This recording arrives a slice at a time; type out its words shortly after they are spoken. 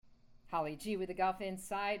Holly G with the Golf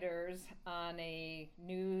Insiders on a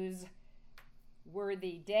news-worthy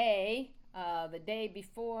day, the day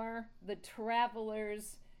before the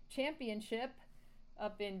Travelers Championship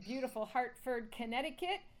up in beautiful Hartford,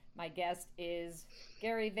 Connecticut. My guest is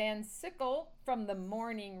Gary Van Sickle from the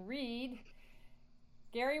Morning Read.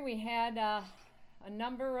 Gary, we had a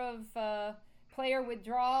number of player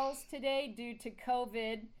withdrawals today due to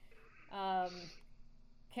COVID.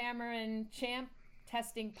 Cameron Champ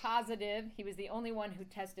testing positive. He was the only one who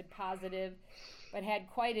tested positive, but had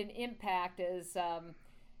quite an impact as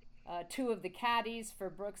two of the caddies for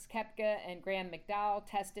Brooks Koepka and Graham McDowell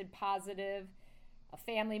tested positive. A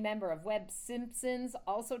family member of Webb Simpson's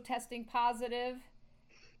also testing positive.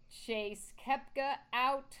 Chase Koepka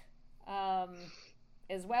out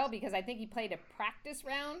as well, because I think he played a practice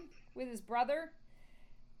round with his brother.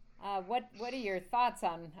 What are your thoughts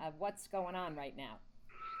on what's going on right now?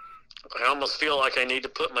 I almost feel like I need to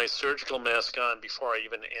put my surgical mask on before I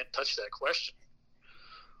even touch that question.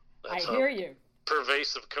 That's I hear you.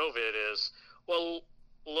 Pervasive COVID is. Well,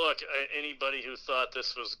 look, anybody who thought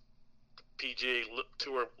this was PGA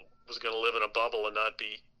Tour was going to live in a bubble and not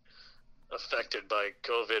be affected by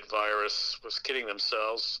COVID virus was kidding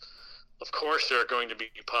themselves. Of course, there are going to be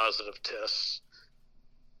positive tests,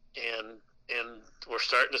 and we're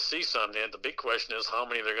starting to see some. And the big question is how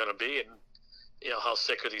many they're going to be, and how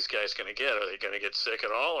sick are these guys going to get? Are they going to get sick at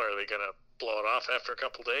all, or are they going to blow it off after a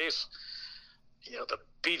couple days? The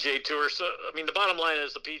PGA Tour. So, the bottom line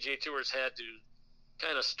is the PGA Tour's had to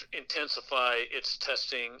kind of intensify its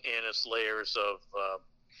testing and its layers of,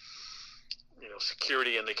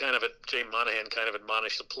 security. And they Jay Monahan kind of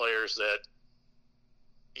admonished the players that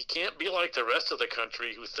you can't be like the rest of the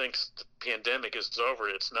country who thinks the pandemic is over.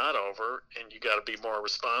 It's not over, and you got to be more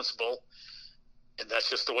responsible. And that's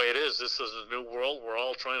just the way it is. This is a new world. We're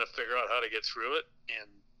all trying to figure out how to get through it. And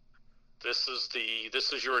this is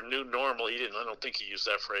your new normal. I don't think he used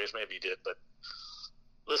that phrase. Maybe he did, but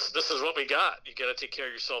this is what we got. You got to take care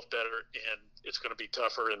of yourself better, and it's going to be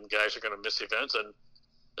tougher, and guys are going to miss events, and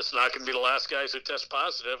it's not going to be the last guys who test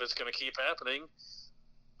positive. It's going to keep happening.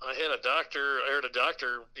 I heard a doctor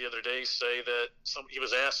the other day say that he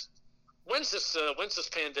was asked, when's this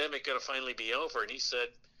pandemic going to finally be over? And he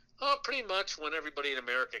said, pretty much when everybody in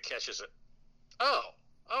America catches it. Oh,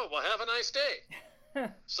 well, have a nice day.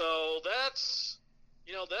 So that's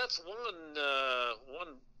one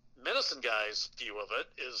medicine guy's view of it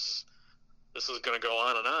is this is going to go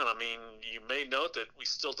on and on. You may note that we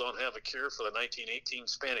still don't have a cure for the 1918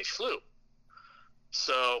 Spanish flu.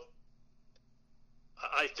 So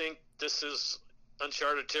I think this is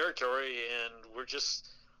uncharted territory, and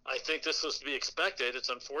I think this was to be expected. It's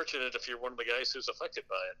unfortunate if you're one of the guys who's affected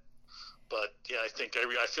by it. But yeah, I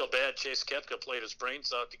feel bad. Chase Koepka played his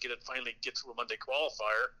brains out to finally get through a Monday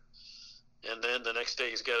qualifier, and then the next day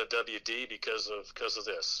he's got a WD because of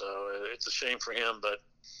this. So it's a shame for him, but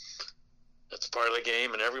that's part of the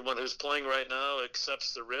game. And everyone who's playing right now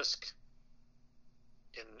accepts the risk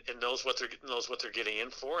and knows what they're getting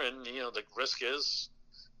in for. And the risk is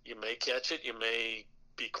you may catch it, you may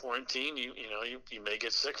be quarantined, you may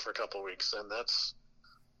get sick for a couple of weeks, and that's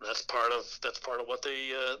part of what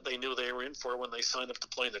they knew they were in for when they signed up to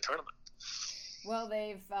play in the tournament. Well,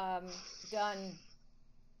 they've done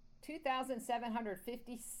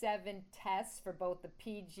 2,757 tests for both the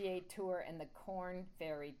PGA Tour and the Korn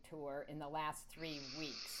Ferry Tour in the last 3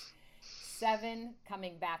 weeks. 7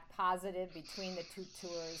 coming back positive between the two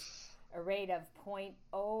tours, a rate of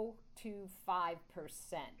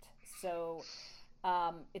 0.025%. So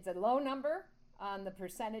it's a low number on the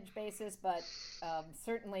percentage basis, but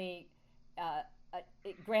certainly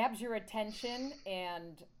it grabs your attention,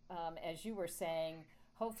 and as you were saying,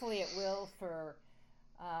 hopefully it will for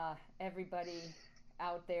everybody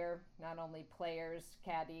out there, not only players,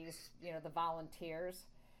 caddies, the volunteers,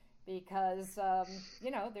 because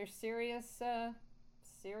there's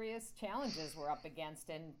serious challenges we're up against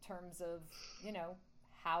in terms of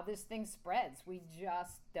how this thing spreads. We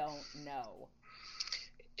just don't know.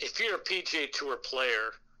 If you're a PGA Tour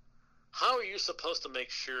player, how are you supposed to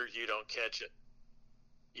make sure you don't catch it?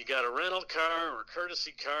 You got a rental car or a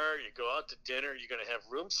courtesy car, you go out to dinner, you're going to have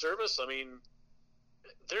room service.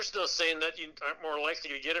 There's no saying that you aren't more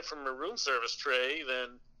likely to get it from a room service tray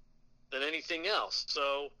than anything else.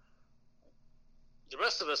 So the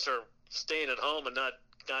rest of us are staying at home and not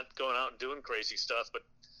going out and doing crazy stuff, but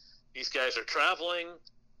these guys are traveling.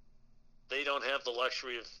 They don't have the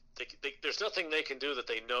luxury of there's nothing they can do that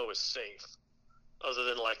they know is safe other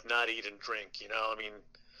than not eat and drink,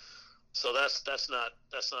 so that's not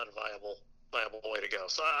a viable way to go.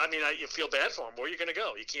 So you feel bad for them. Where are you going to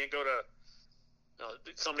go? You can't go to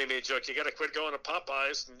Somebody made a joke. You got to quit going to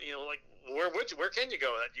Popeyes, and like where can you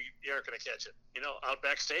go? That you aren't going to catch it.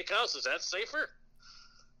 Outback Steakhouse, is that safer?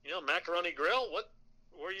 Macaroni Grill. What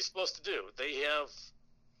are you supposed to do? They have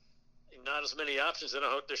not as many options in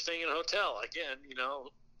they're staying in a hotel. Again,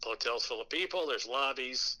 hotels full of people. There's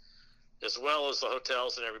lobbies as well as the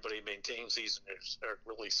hotels, and everybody maintains these, and they're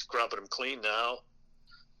really scrubbing them clean now.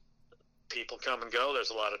 People come and go.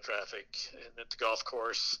 There's a lot of traffic, and at the golf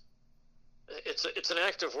course, it's an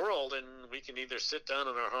active world, and we can either sit down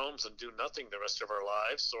in our homes and do nothing the rest of our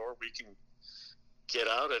lives, or we can get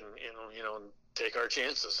out and and take our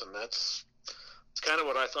chances. And it's kind of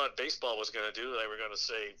what I thought baseball was going to do. They were going to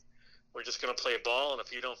say, we're just going to play ball, and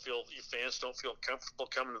if you fans don't feel comfortable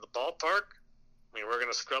coming to the ballpark, we're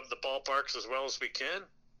going to scrub the ballparks as well as we can.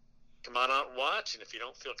 Come on out and watch, and if you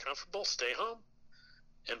don't feel comfortable, stay home.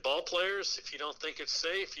 And ball players, if you don't think it's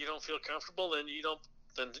safe, you don't feel comfortable, then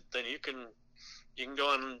then you can go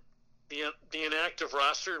on be an active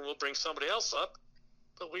roster, and we'll bring somebody else up.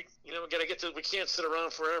 But we got to get to. We can't sit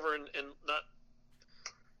around forever and not.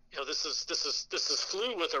 This is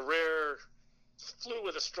flu with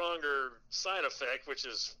a stronger side effect, which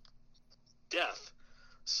is death.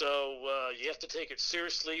 So you have to take it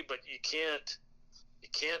seriously, but you can't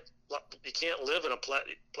live in a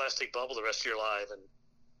plastic bubble the rest of your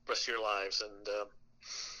lives. And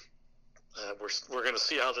we're going to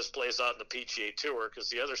see how this plays out in the PGA Tour, because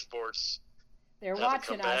the other sports they're haven't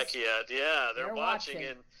watching come back yet. Yeah, they're watching.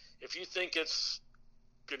 And if you think it's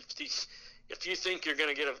good, if you think you're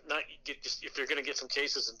going to if you're going to get some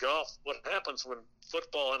cases in golf, what happens when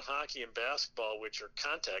football and hockey and basketball, which are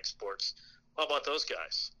contact sports, how about those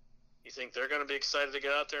guys? You think they're going to be excited to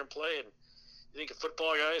get out there and play? And you think the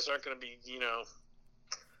football guys aren't going to be,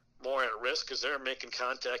 more at risk because they're making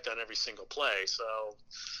contact on every single play? So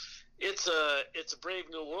it's a brave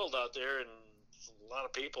new world out there, and a lot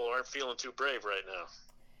of people aren't feeling too brave right now.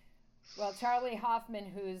 Well, Charlie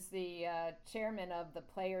Hoffman, who's the chairman of the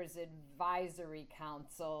Players Advisory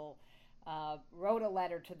Council, wrote a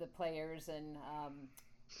letter to the players, and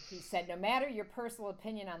he said, no matter your personal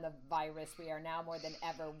opinion on the virus, we are now more than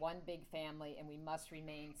ever one big family, and we must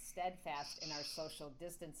remain steadfast in our social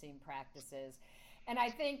distancing practices. And I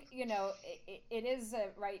think, it is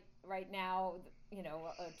right now,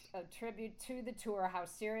 a tribute to the tour, how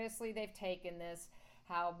seriously they've taken this,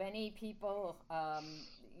 how many people,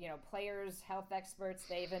 players, health experts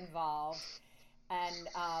they've involved, and,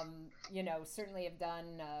 certainly have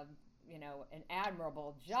done, an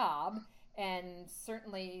admirable job. And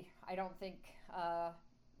certainly, I don't think,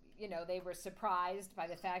 they were surprised by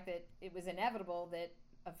the fact that it was inevitable that,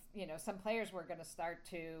 some players were going to start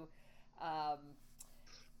to,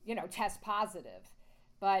 test positive.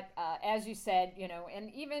 But as you said,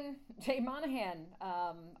 and even Jay Monahan,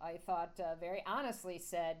 I thought very honestly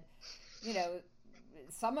said,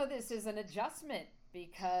 some of this is an adjustment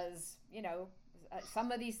because,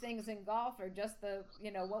 some of these things in golf are just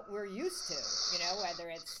what we're used to, whether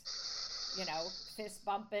it's, fist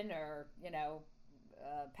bumping or,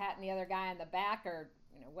 patting the other guy on the back or,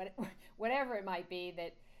 whatever it might be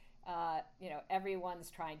that, everyone's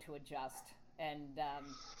trying to adjust. And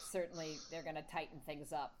certainly they're going to tighten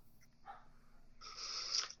things up.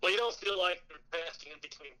 Well, you don't feel like they're passing in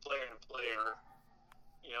between player and player.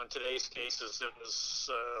 In today's cases, it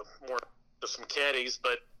was more just some caddies,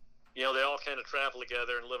 but, they all kind of travel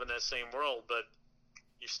together and live in that same world. But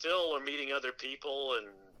you still are meeting other people, and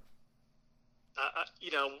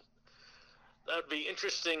that would be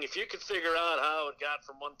interesting. If you could figure out how it got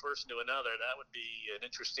from one person to another, that would be an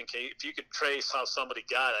interesting case. If you could trace how somebody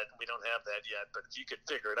got it, we don't have that yet, but if you could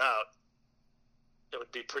figure it out, it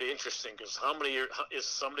would be pretty interesting, because is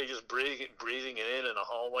somebody just breathing it in a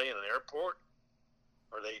hallway in an airport?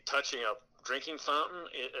 Are they touching a drinking fountain?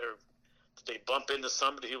 Or did they bump into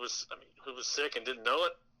somebody who was sick and didn't know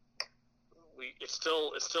it? It's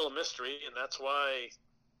still a mystery, and that's why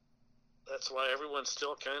everyone's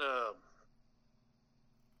still kind of,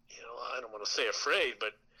 I don't want to say afraid,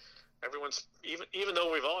 but everyone's, even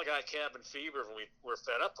though we've all got cabin fever and we're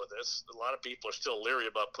fed up with this, a lot of people are still leery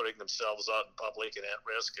about putting themselves out in public and at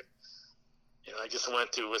risk. And I just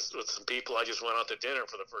went with some people. I just went out to dinner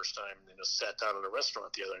for the first time, and sat down in a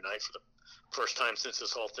restaurant the other night for the first time since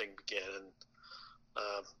this whole thing began. And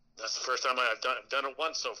that's the first time I've done it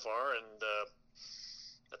once so far, and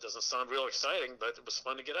that doesn't sound real exciting, but it was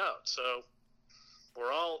fun to get out. So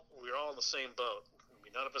we're all in the same boat.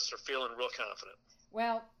 None of us are feeling real confident.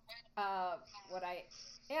 Well, what I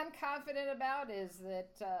am confident about is that,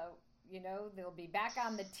 they'll be back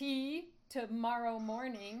on the tee tomorrow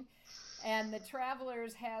morning And the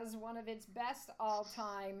Travelers has one of its best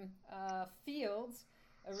all-time fields.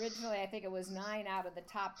 Originally, I think it was 9 out of the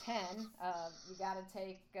top 10. You got to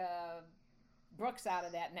take Brooks out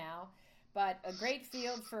of that now. But a great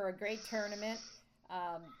field for a great tournament.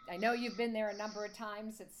 I know you've been there a number of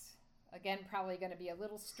times. It's, again, probably going to be a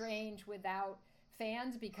little strange without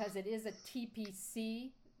fans because it is a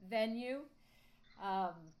TPC venue.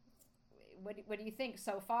 What do you think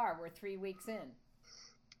so far? We're 3 weeks in.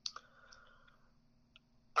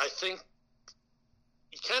 I think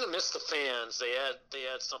you kind of miss the fans. They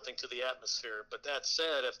add something to the atmosphere. But that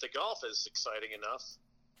said, if the golf is exciting enough,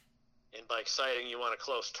 and by exciting you want a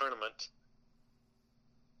close tournament,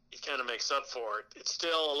 it kind of makes up for it. It's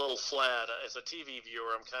still a little flat. As a TV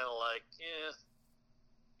viewer, I'm kind of like,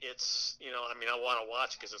 it's, I want to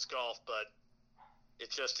watch because it's golf, but it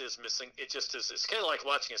just is missing. It's kind of like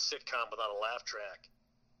watching a sitcom without a laugh track.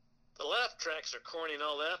 The laugh tracks are corny and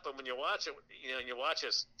all that, but when you watch it, you watch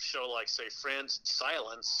a show like, say, Friends,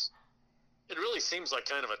 Silence, it really seems like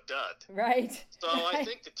kind of a dud. Right. So I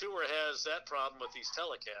think the tour has that problem with these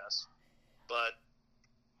telecasts, but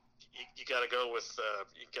you got to go with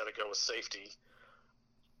safety.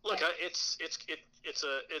 Look, it's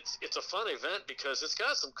a fun event because it's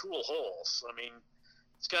got some cool holes. I mean,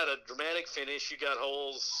 it's got a dramatic finish. You got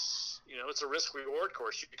holes. It's a risk-reward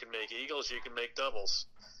course. You can make eagles. You can make doubles.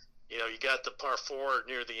 You got the par 4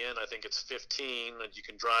 near the end. I think it's 15, and you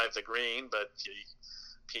can drive the green, but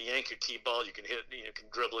if you yank your tee ball, you can hit. You can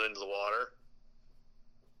dribble it into the water.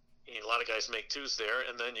 A lot of guys make 2s there,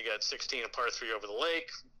 and then you got 16, a par 3 over the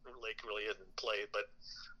lake. The lake really isn't played, but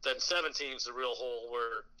then 17 is the real hole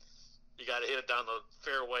where you got to hit it down the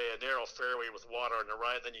fairway, a narrow fairway with water on the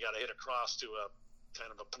right. Then you got to hit across to a kind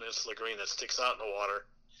of a peninsula green that sticks out in the water.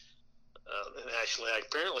 And actually, I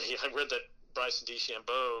read that Bryson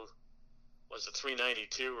DeChambeau was a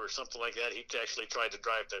 392 or something like that. He actually tried to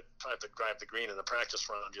drive the green in the practice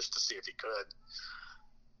round just to see if he could.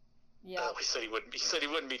 Yeah. He said he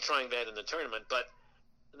wouldn't be trying that in the tournament, but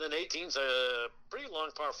and then 18's a pretty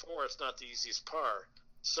long par 4. It's not the easiest par,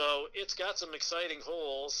 so it's got some exciting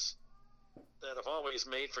holes that have always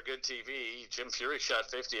made for good TV. Jim Furyk shot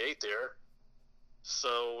 58 there,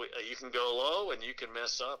 so you can go low and you can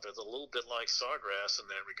mess up. It's a little bit like Sawgrass in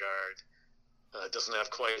that regard. It doesn't have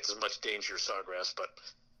quite as much danger as Sawgrass, but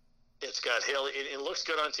it's got hill. It looks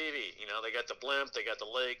good on TV. They got the blimp, they got the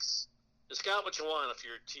lakes. It's got what you want if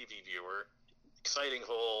you're a TV viewer. Exciting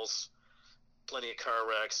holes, plenty of car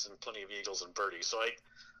wrecks, and plenty of eagles and birdies. So I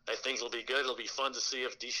think it'll be good. It'll be fun to see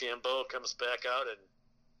if DeChambeau comes back out. And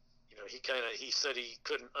he said he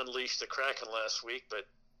couldn't unleash the Kraken last week, but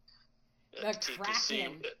the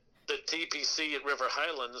TPC at River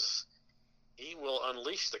Highlands, he will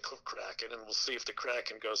unleash the Kraken, and we'll see if the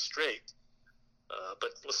Kraken goes straight.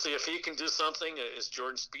 But we'll see if he can do something. Is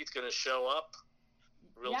Jordan Spieth going to show up?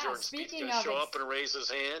 Jordan Spieth going to show up and raise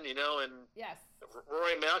his hand, and yes.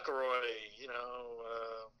 Rory McIlroy,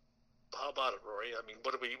 how about it, Rory? I mean,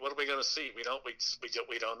 what are we going to see? We don't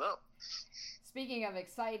know. Speaking of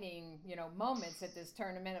exciting, moments at this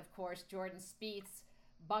tournament, of course, Jordan Spieth's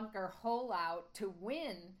bunker hole out to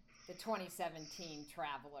win the 2017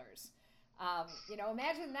 Travelers.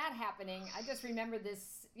 Imagine that happening. I just remember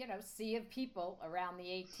this, sea of people around the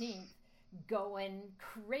 18th going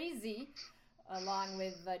crazy, along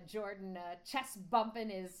with Jordan chest bumping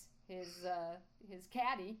his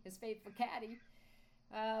caddy, his faithful caddy.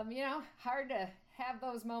 Hard to have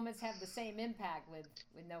those moments have the same impact with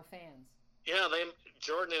no fans. Yeah,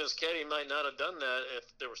 Jordan and his caddy might not have done that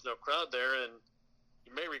if there was no crowd there. And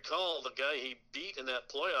you may recall the guy he beat in that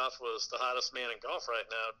playoff was the hottest man in golf right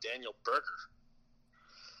now, Daniel Berger.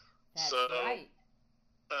 That's right.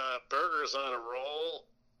 Berger's on a roll,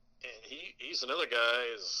 and he's another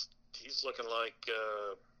guy. He's looking like,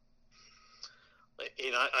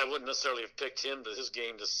 I wouldn't necessarily have picked his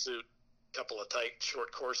game to suit a couple of tight,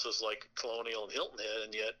 short courses like Colonial and Hilton Head,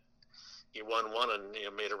 and yet he won one and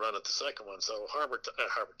made a run at the second one. So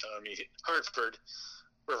Hartford,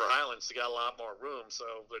 River Highlands, they got a lot more room.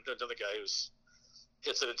 So another guy who's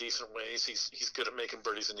hits it a decent ways. He's good at making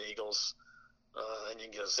birdies and eagles. And you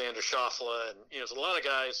can get Xander Schauffele, and there's a lot of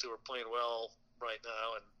guys who are playing well right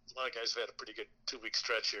now, and a lot of guys have had a pretty good 2-week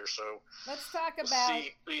stretch here. So let's talk about.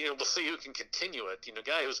 We'll see who can continue it.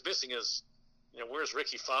 Guy who's missing is, where's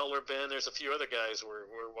Ricky Fowler been? There's a few other guys we're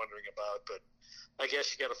wondering about, but I guess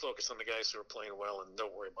you got to focus on the guys who are playing well and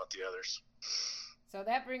don't worry about the others. So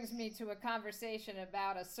that brings me to a conversation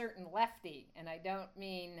about a certain lefty, and I don't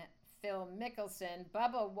mean Phil Mickelson.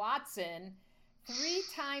 Bubba Watson, 3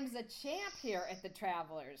 times a champ here at the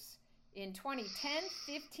Travelers in 2010,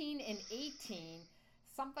 15, and 18.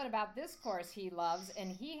 something about this course he loves,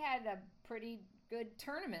 and he had a pretty good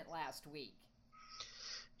tournament last week.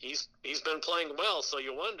 He's been playing well, so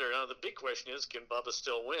you wonder. Now the big question is, can Bubba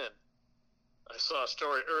still win? I saw a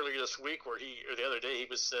story earlier this week or the other day, he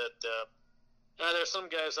said, there's some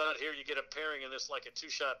guys out here, you get a pairing, and it's like a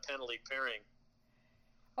 2-shot penalty pairing.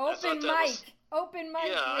 Open mic.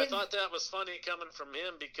 Yeah, I thought that was funny coming from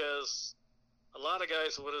him, because a lot of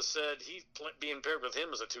guys would have said being paired with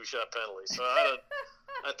him is a 2-shot penalty. So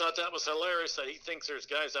I thought that was hilarious that he thinks there's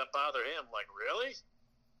guys that bother him. Like, really?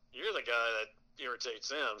 You're the guy that irritates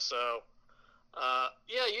them. So,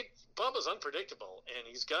 Bubba's unpredictable, and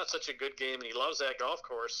he's got such a good game, and he loves that golf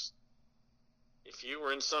course. If you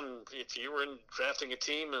were in drafting a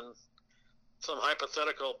team in some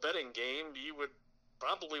hypothetical betting game, you would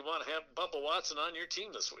probably want to have Bubba Watson on your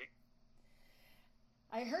team this week.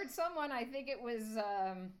 I heard someone, I think it was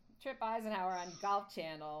Trip Eisenhower on Golf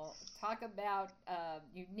Channel, talk about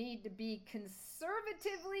you need to be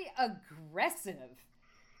conservatively aggressive,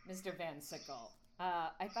 Mr. Van Sickle.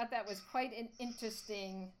 I thought that was quite an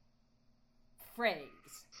interesting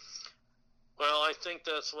phrase. Well, I think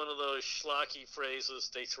that's one of those schlocky phrases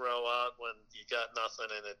they throw out when you got nothing,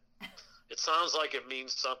 and it sounds like it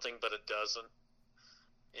means something, but it doesn't.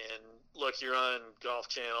 And look, you're on Golf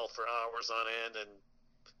Channel for hours on end, and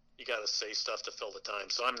you got to say stuff to fill the time.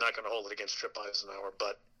 So I'm not going to hold it against Trip Eisenhower,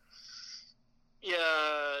 but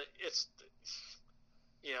yeah, it's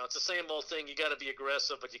the same old thing. You got to be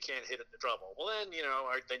aggressive, but you can't hit it in trouble. Well, then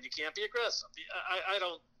then you can't be aggressive.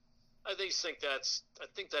 I think that's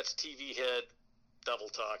TV head double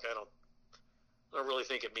talk. I don't really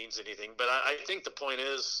think it means anything. But I think the point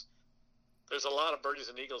is, there's a lot of birdies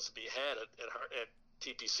and eagles to be had at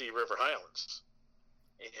TPC River Highlands,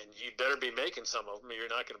 and you better be making some of them, or you're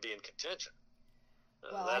not going to be in contention.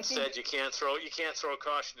 That said, you can't throw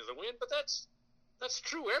caution to the wind, but that's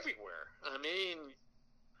true everywhere. I mean,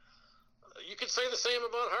 you could say the same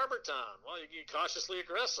about Harbortown. Well, you get cautiously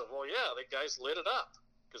aggressive. Well, yeah, the guys lit it up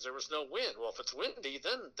because there was no wind. Well, if it's windy,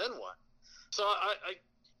 then what? So I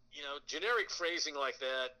generic phrasing like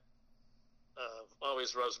that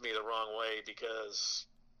always rubs me the wrong way, because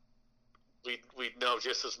we'd know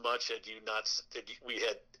just as much had we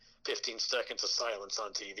had 15 seconds of silence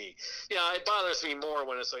on TV. Yeah, it bothers me more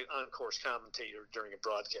when it's an on-course commentator during a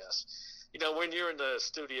broadcast. When you're in the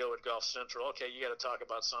studio at Golf Central, okay, you got to talk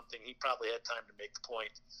about something. He probably had time to make the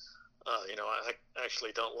point. I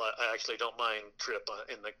actually don't mind Trip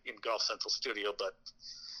in Golf Central studio, but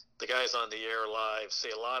the guys on the air live say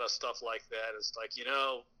a lot of stuff like that. It's like,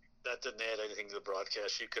 that didn't add anything to the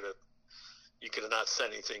broadcast. You could have not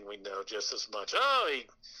said anything. We know just as much. Oh, he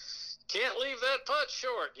can't leave that putt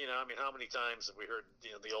short. How many times have we heard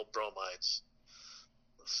the old bromides?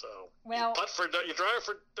 So, well, you drive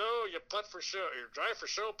for dough, you putt for show. You drive for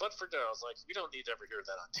show, putt for dough. It's like, we don't need to ever hear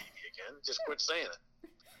that on TV again. Just quit saying it.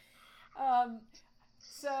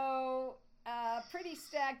 So pretty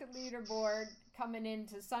stacked leaderboard coming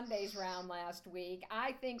into Sunday's round last week.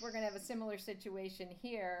 I think we're going to have a similar situation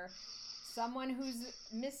here. Someone who's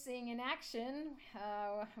missing in action.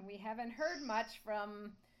 We haven't heard much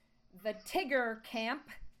from the Tigger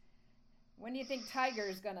camp. When do you think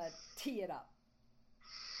Tiger's going to tee it up?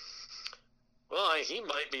 Well, he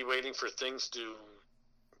might be waiting for the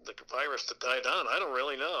virus to die down. I don't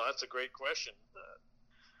really know. That's a great question.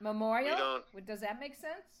 Memorial? Does that make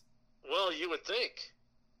sense? Well, you would think,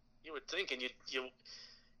 and you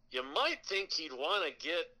might think he'd want to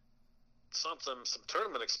get some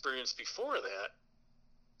tournament experience before that.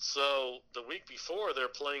 So the week before, they're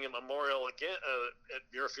playing at Memorial again at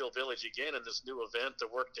Muirfield Village again in this new event, the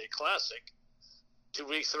Workday Classic. 2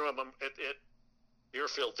 weeks through at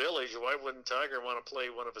Muirfield Village. Why wouldn't Tiger want to play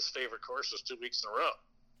one of his favorite courses 2 weeks in a row?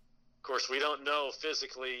 Of course, we don't know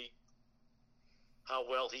physically how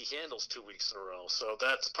well he handles 2 weeks in a row, so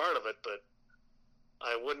that's part of it. But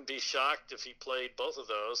I wouldn't be shocked if he played both of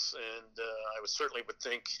those, and I certainly would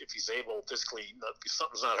think if he's able physically, if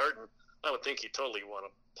something's not hurting, I would think he'd totally want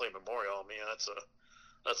to play Memorial. I mean,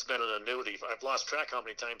 that's been an annuity. I've lost track how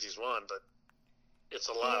many times he's won, but it's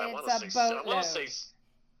a lot. I want to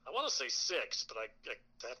say 6, but I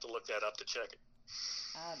have to look that up to check it.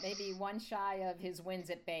 Maybe one shy of his wins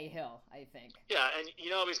at Bay Hill, I think. Yeah, and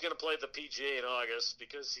he's going to play the PGA in August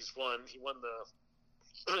because he won a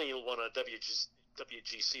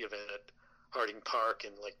WGC event at Harding Park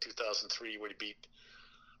in like 2003 where he beat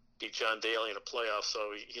John Daly in a playoff.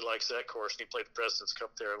 So he likes that course, and he played the President's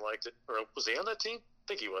Cup there and liked it. Or was he on that team? I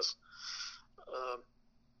think he was.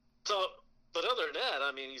 But other than that,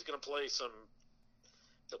 I mean, he's going to play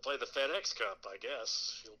He'll play the FedEx Cup, I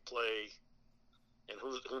guess. He'll play and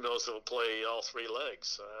who knows if he'll play all three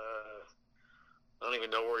legs. I don't even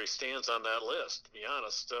know where he stands on that list, to be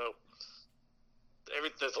honest. So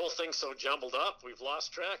the whole thing's so jumbled up, we've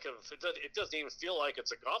lost track of it. It doesn't even feel like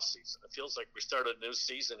it's a golf season. It feels like we started a new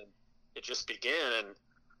season and it just began. And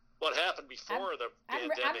what happened before the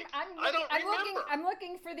pandemic? I don't remember. I'm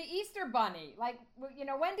looking for the Easter Bunny. Like,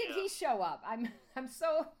 when did he show up? I'm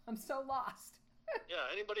so lost. Yeah.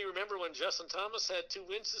 Anybody remember when Justin Thomas had 2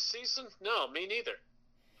 wins this season? No, me neither.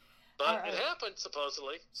 But it happened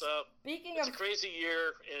supposedly. So it's a crazy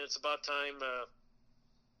year, and it's about time.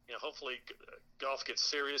 Hopefully golf gets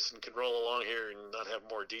serious and can roll along here and not have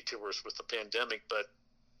more detours with the pandemic, but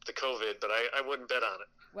the COVID. But I wouldn't bet on it.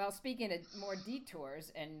 Well, speaking of more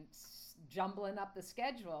detours and jumbling up the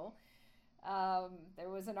schedule, there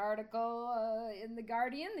was an article in The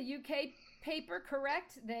Guardian, the UK paper,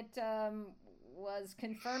 correct, that was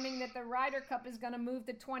confirming that the Ryder Cup is going to move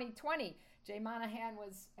to 2020. Jay Monahan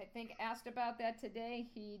was, I think, asked about that today.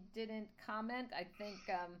 He didn't comment. I think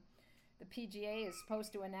the PGA is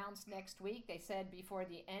supposed to announce next week. They said before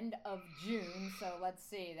the end of June. So let's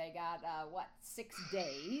see. They got, 6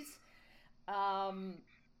 days. I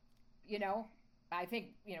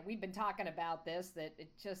think, we've been talking about this, that it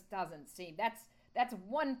just doesn't seem. That's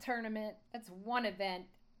one tournament. That's one event.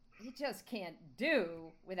 You just can't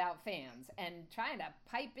do without fans. And trying to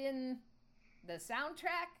pipe in the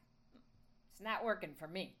soundtrack, it's not working for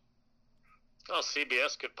me. Well,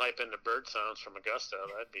 CBS could pipe in the bird sounds from Augusta.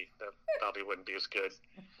 That probably wouldn't be as good.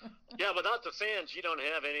 Yeah, without the fans, you don't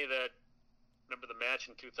have any of that. Remember the match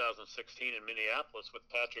in 2016 in Minneapolis with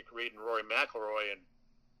Patrick Reed and Rory McIlroy, and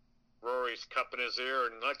Rory's cupping his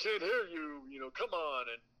ear, and I can't hear you, come on.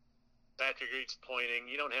 And Patrick Reed's pointing.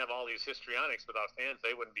 You don't have all these histrionics without fans.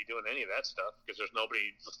 They wouldn't be doing any of that stuff because there's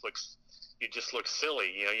nobody. You just look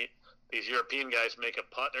silly. These European guys make a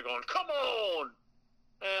putt, they're going, come on!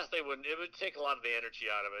 They wouldn't. It would take a lot of the energy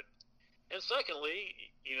out of it. And secondly,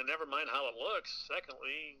 never mind how it looks.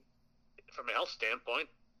 Secondly, from a health standpoint,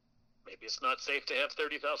 maybe it's not safe to have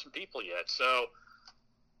 30,000 people yet. So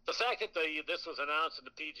the fact that this was announced in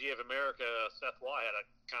the PGA of America, Seth Waugh had a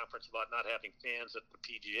conference about not having fans at the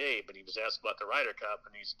PGA, but he was asked about the Ryder Cup,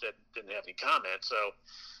 and he didn't have any comment. So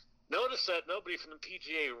notice that nobody from the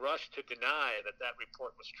PGA rushed to deny that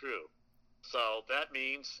report was true. So that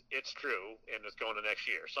means it's true, and it's going to next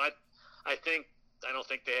year. So I don't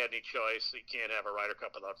think they had any choice. You can't have a Ryder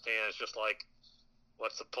Cup without fans. Just like,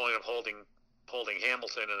 what's the point of holding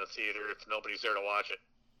Hamilton in a theater if nobody's there to watch it?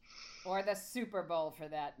 Or the Super Bowl, for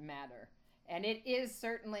that matter. And it is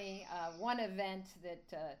certainly one event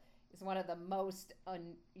that is one of the most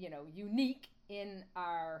unique in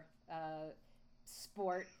our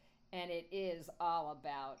sport. And it is all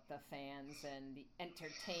about the fans and the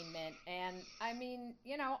entertainment. And,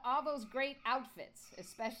 all those great outfits,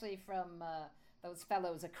 especially from those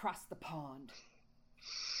fellows across the pond.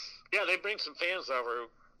 Yeah, they bring some fans over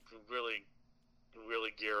who really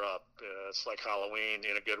gear up. It's like Halloween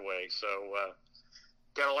in a good way. So,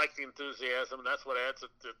 gotta like the enthusiasm. That's what adds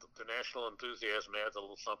the national enthusiasm, adds a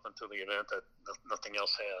little something to the event that nothing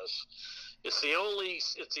else has. It's the only,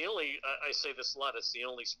 I say this a lot, it's the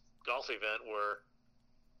only golf event where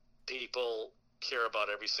people care about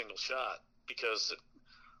every single shot, because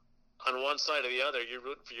on one side or the other, you're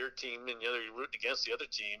rooting for your team, and the other, you're rooting against the other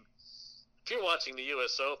team. If you're watching the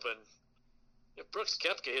U.S. Open, if Brooks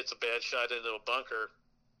Koepka hits a bad shot into a bunker,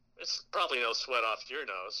 it's probably no sweat off your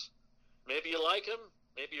nose. Maybe you like him,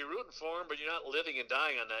 maybe you're rooting for him, but you're not living and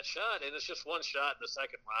dying on that shot, and it's just one shot in the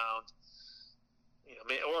second round.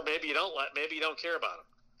 Or maybe you don't care about him.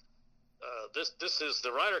 This is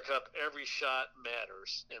the Ryder Cup. Every shot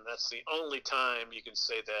matters, and that's the only time you can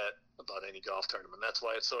say that about any golf tournament. That's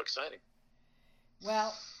why it's so exciting.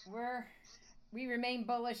 Well, we remain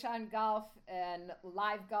bullish on golf and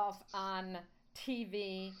live golf on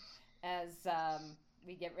TV as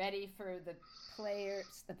we get ready for the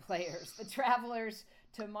travelers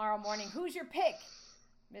tomorrow morning. Who's your pick,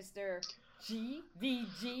 Mr.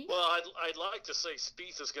 GVG? Well, I'd like to say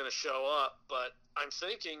Spieth is going to show up, but I'm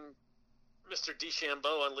thinking Mr.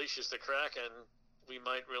 DeChambeau unleashes the Kraken. We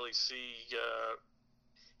might really see.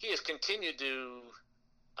 He has continued to,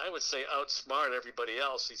 I would say, outsmart everybody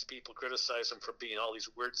else. These people criticize him for being all these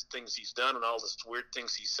weird things he's done and all these weird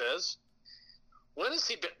things he says. When is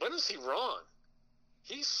he wrong?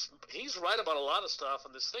 He's right about a lot of stuff,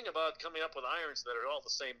 and this thing about coming up with irons that are all the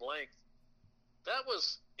same length, that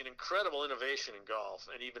was an incredible innovation in golf,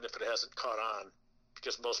 and even if it hasn't caught on,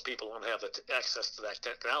 because most people don't have the access to that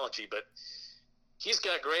technology, but he's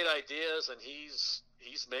got great ideas, and he's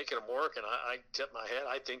making them work, and I tip my hat.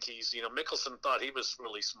 I think Mickelson thought he was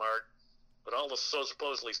really smart, but all the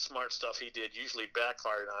supposedly smart stuff he did usually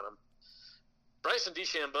backfired on him. Bryson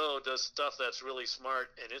DeChambeau does stuff that's really smart,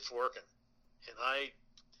 and it's working. And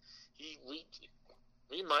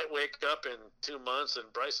we might wake up in 2 months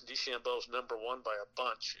and Bryson DeChambeau's number one by a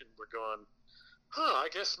bunch, and we're going, I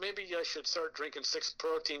guess maybe I should start drinking 6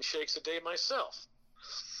 protein shakes a day myself.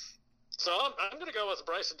 So I'm going to go with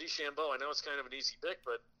Bryson DeChambeau. I know it's kind of an easy pick,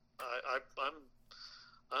 but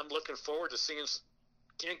I'm looking forward to seeing.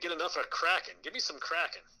 Can't get enough of Kraken. Give me some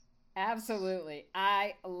Kraken. Absolutely,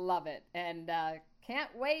 I love it, and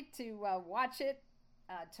can't wait to watch it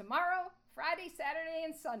tomorrow, Friday, Saturday,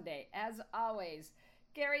 and Sunday. As always,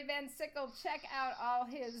 Gary Van Sickle. Check out all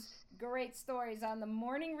his great stories on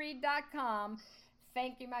themorningread.com.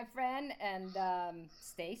 Thank you, my friend, and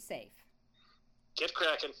stay safe. Get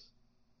Kraken.